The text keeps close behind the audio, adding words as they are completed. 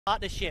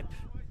Partnership.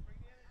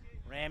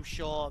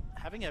 Ramshaw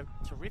having a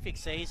terrific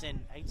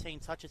season,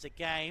 18 touches a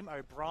game.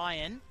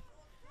 O'Brien,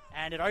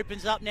 and it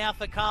opens up now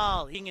for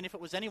Carl. And if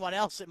it was anyone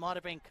else, it might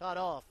have been cut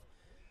off,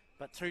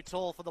 but too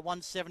tall for the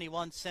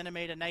 171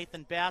 centimetre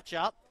Nathan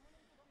Boucher.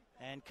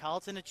 And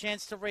Carlton a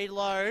chance to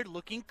reload,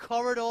 looking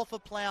corridor for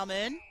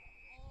Plowman.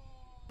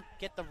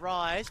 Get the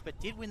rise, but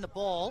did win the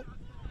ball.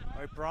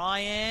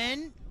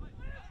 O'Brien,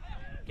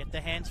 get the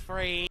hands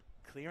free.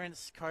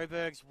 Clearance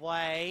Coburg's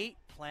way.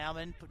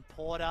 Plowman,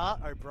 Porter,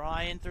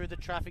 O'Brien through the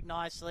traffic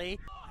nicely.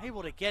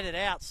 Able to get it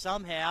out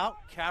somehow.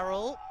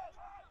 Carroll,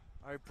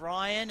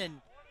 O'Brien,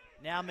 and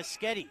now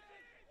Moschetti.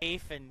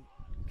 And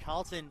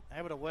Carlton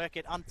able to work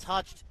it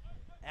untouched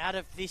out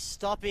of this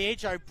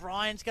stoppage.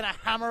 O'Brien's going to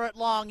hammer it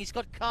long. He's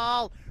got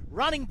Carl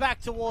running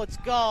back towards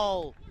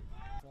goal.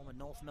 Former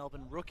North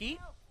Melbourne rookie.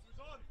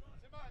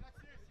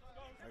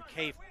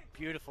 O'Keefe,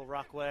 beautiful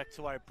ruck work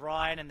to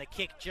O'Brien, and the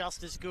kick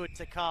just as good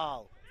to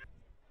Carl.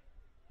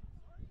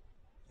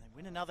 They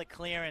win another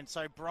clearance.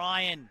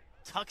 O'Brien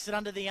tucks it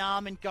under the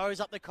arm and goes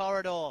up the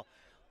corridor.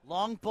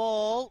 Long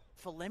ball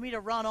for Lemmy to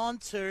run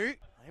onto.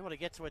 Able to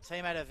get to a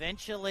teammate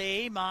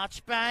eventually.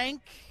 Marchbank,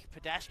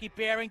 Petrevski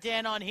bearing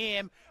down on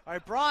him.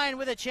 O'Brien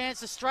with a chance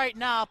to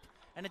straighten up,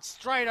 and it's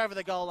straight over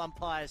the goal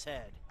umpire's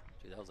head.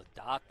 Gee, that was a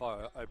dart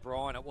by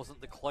O'Brien. It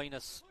wasn't the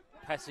cleanest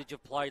passage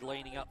of play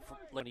leaning up from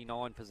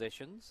 29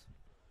 possessions.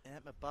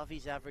 Yep, above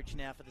his average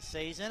now for the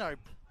season.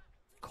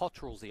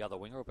 Cottrell's the other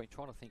winger. I've been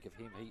trying to think of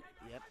him.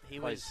 He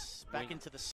was back into the